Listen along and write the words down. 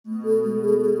起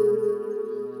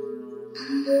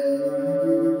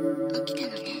きた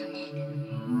のだよね。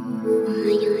おは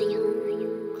よう。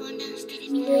混乱してる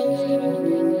みたいに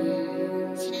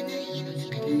知らない家の日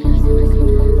が目を覚ませ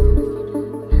ば、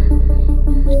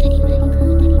当たり前か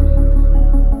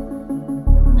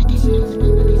私のこと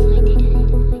を数えてる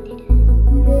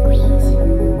クイーンズ。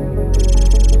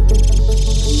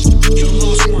You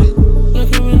lost one.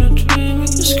 Like I'm in a dream, I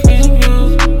can scream, yeah.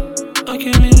 I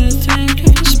can't even think, I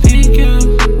can speak, yeah.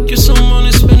 Get some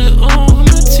money, spend it all on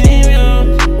my team,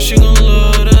 yeah. She gon'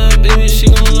 love that, baby, she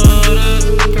gon' love that.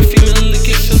 Perfume and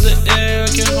liquor, fill the air, I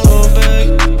can't hold back.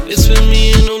 It's been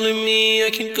me and only me, I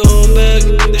can go back.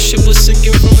 The ship was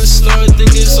sinking from the start,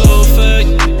 think it's all fact.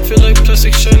 Feel like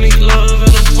plastic shiny glove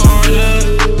and a hard hat.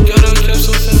 Got a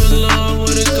capsule, fell in love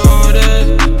with a guard at.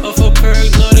 Off a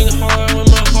perc, nothing hard with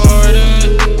my heart at.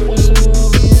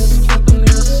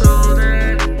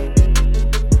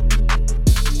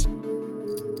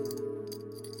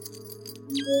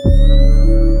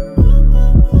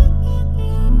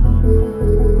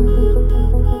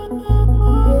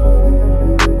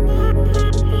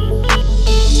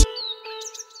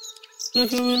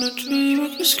 Like I'm in a dream, I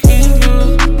can scream,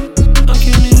 yeah. I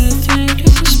can't even think, I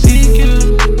can speak,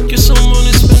 yeah. Get some money.